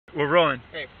We're rolling.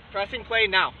 Okay, pressing play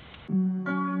now.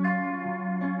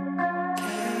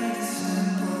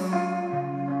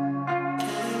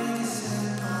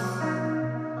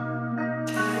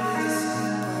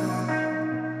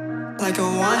 Like a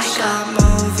one-shot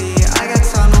movie, I got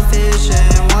tunnel vision.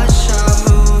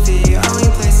 One-shot movie, only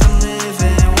place I'm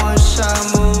living.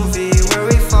 One-shot movie, where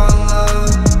we fall in love.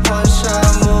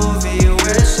 One-shot movie,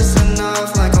 where it's just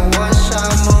enough. Like a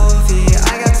one-shot movie,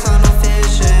 I got tunnel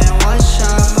vision.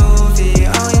 One-shot movie,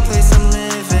 only place I'm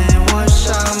living.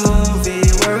 One-shot movie,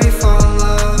 where we fall in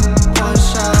love.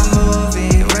 One-shot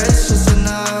movie, where it's just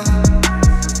enough.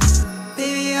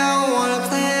 Baby, I don't wanna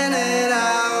plan it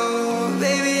out.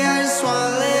 Baby, I just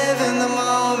wanna live in the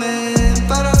moment.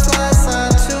 Butterflies fly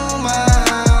to my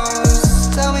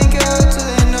house. Tell me, girl, do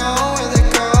they know where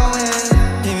they're going?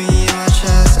 Give me your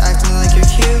chest, acting like you're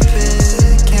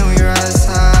Cupid. Can we rise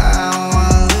high? I don't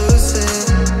wanna lose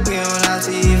it. We don't have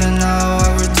to even know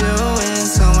what we're doing.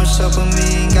 So much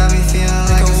dopamine got me feeling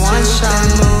like a one-shot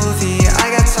movie.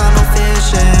 I got tunnel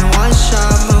vision.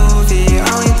 One-shot movie,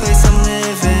 only place I'm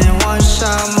living.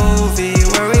 One-shot movie,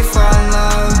 where we fall in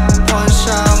love.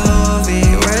 One-shot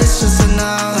movie, where it's just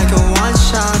enough. Like a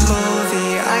one-shot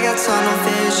movie, I got tunnel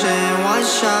vision.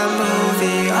 One-shot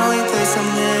movie, only place I'm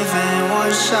living.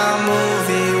 One-shot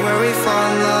movie, where we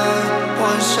fall in love.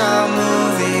 One-shot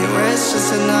movie, where it's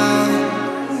just enough.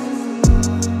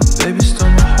 Baby stole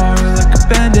my heart like a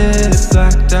bandit.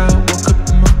 Blacked out, woke up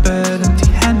in my bed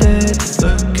empty-handed.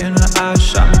 Look in her eyes,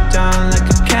 shot me down like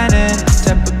a cannon.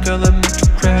 Type of girl that make you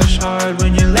crash hard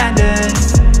when you're landing.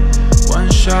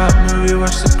 One-shot movie,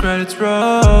 watch the credits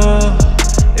roll.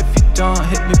 If you don't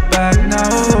hit me back now,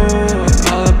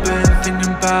 all I've been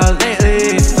thinking about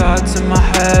lately. Thoughts in my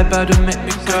head about to make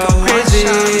me go crazy.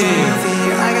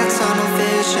 I got tunnel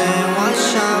vision.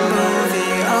 One-shot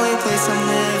movie, only place I'm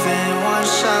living.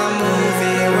 One-shot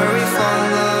movie, where we fall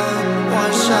in love.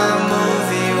 One-shot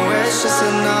movie, where it's just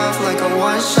enough. Like a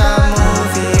one-shot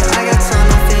movie, I got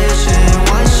tunnel vision.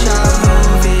 One-shot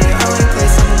movie, only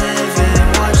place I'm living.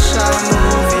 One-shot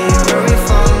movie, where we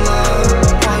fall in love.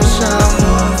 One-shot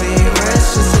movie, where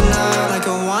it's just enough. Like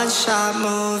a one-shot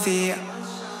movie.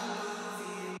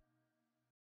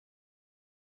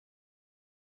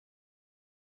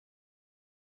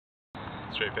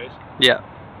 Straight face. Yeah.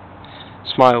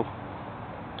 Smile.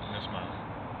 No smile.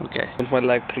 Okay. My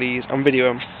leg, please. I'm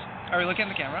videoing. Are we looking at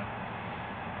the camera?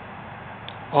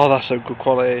 Oh, that's so good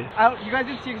quality. You guys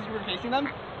didn't see because we were facing them.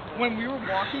 When we were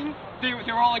walking, they were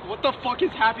all like, "What the fuck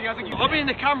is happening?" I was like, I'll be in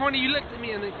the camera when you looked at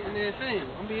me in the thing.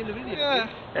 I'll be in the video.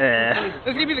 Yeah. It's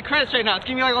gonna be the credits right now. It's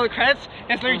gonna be like all the credits.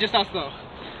 And it's literally just us though.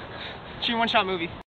 Shoot one-shot movie.